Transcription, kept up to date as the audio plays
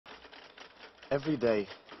Every day,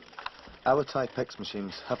 our Type X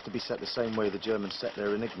machines have to be set the same way the Germans set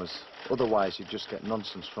their Enigmas. Otherwise, you just get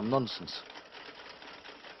nonsense from nonsense.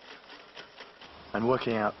 And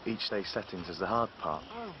working out each day's settings is the hard part.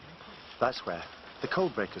 That's where the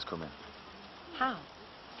code breakers come in. How?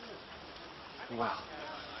 Well,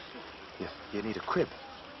 you need a crib.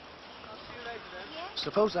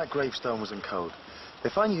 Suppose that gravestone was in code.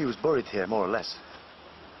 If I knew he was buried here, more or less,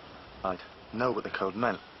 I'd know what the code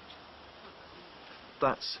meant.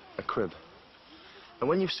 That's a crib. And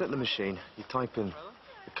when you've set the machine, you type in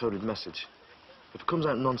the coded message. If it comes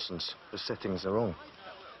out nonsense, the settings are wrong.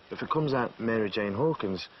 If it comes out Mary Jane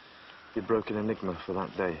Hawkins, you've broken Enigma for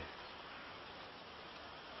that day.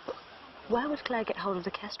 Where would Claire get hold of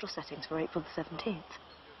the Kestrel settings for April the 17th?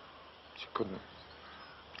 She couldn't.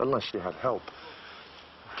 Unless she had help.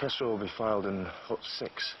 Kestrel will be filed in hut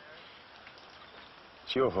 6.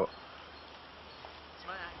 It's your hut.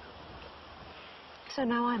 So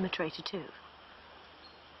now I'm a traitor too.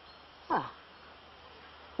 Well,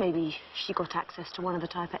 maybe she got access to one of the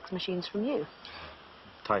Type X machines from you.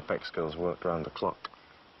 Type X girls worked round the clock.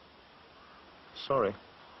 Sorry.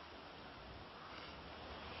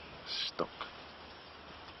 Stuck.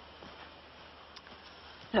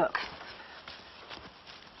 Look.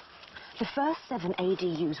 The first 7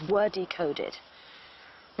 ADUs were decoded.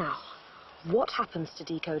 Now, what happens to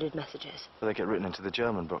decoded messages? Well, they get written into the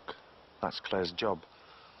German book. That's Claire's job.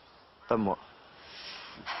 Then what?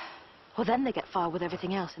 Well, then they get filed with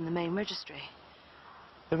everything else in the main registry.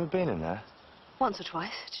 Ever been in there? Once or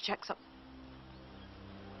twice, to check some...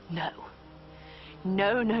 No.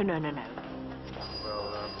 No, no, no, no, no.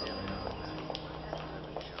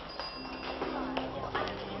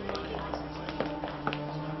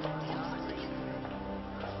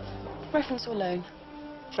 Reference or loan?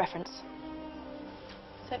 Reference.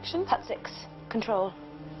 Section? Hut 6. Control.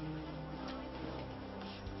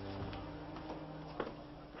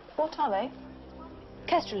 What are they?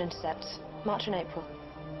 Kestrel intercepts. March and April.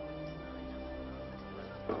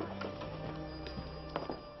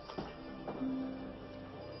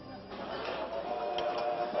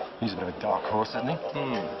 He's a bit of a dark horse, isn't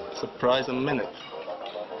he? Surprise a minute.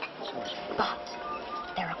 But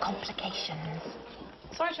there are complications.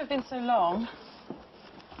 Sorry to have been so long.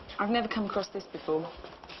 I've never come across this before.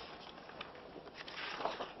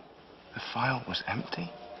 The file was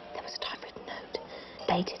empty? There was a typewritten note,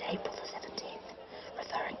 dated April the 17th,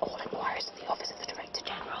 referring all inquiries to the Office of the Director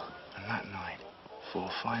General. And that night,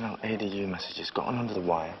 4 final ADU messages got on under the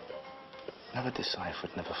wire, never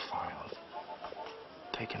deciphered, never filed.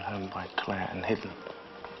 Taken home by Claire and hidden.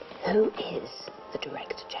 Who is the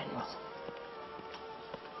Director General?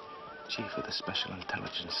 Chief of the Special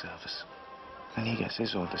Intelligence Service. And he gets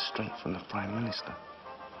his orders straight from the Prime Minister.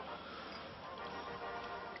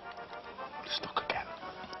 Stuck again.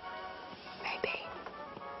 Maybe.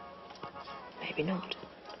 Maybe not.